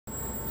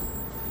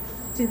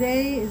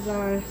Today is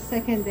our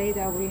second day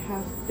that we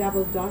have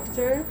double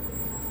doctor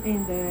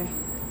in the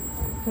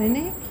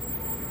clinic.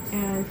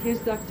 And here's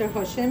Dr.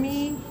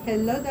 Hashemi.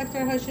 Hello,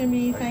 Dr.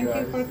 Hashemi. Thank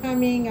you for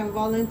coming and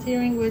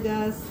volunteering with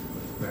us.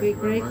 We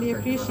greatly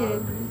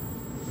appreciate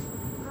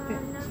it.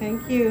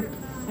 Thank you.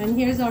 And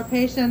here's our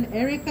patient,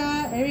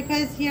 Erica. Erica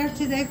is here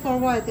today for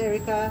what,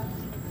 Erica?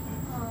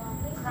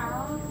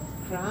 Crown.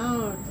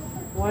 Crown.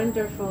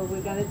 Wonderful.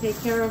 We're going to take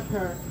care of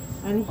her.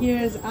 And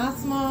here's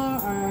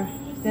Asma, our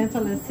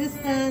dental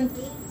assistant.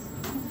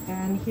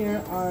 And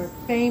here our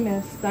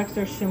famous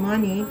Dr.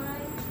 Shimane.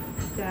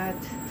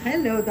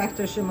 Hello,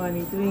 Dr.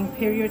 Shimane, doing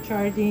period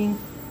charting.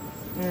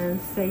 And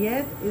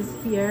Sayed is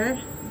here.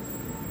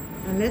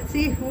 And let's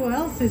see who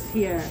else is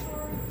here.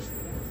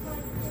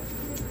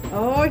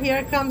 Oh,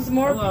 here comes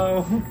more.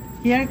 Hello.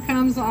 Here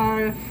comes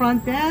our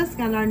front desk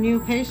and our new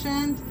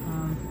patient.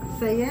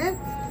 Sayed,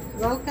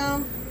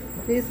 welcome.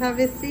 Please have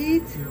a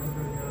seat.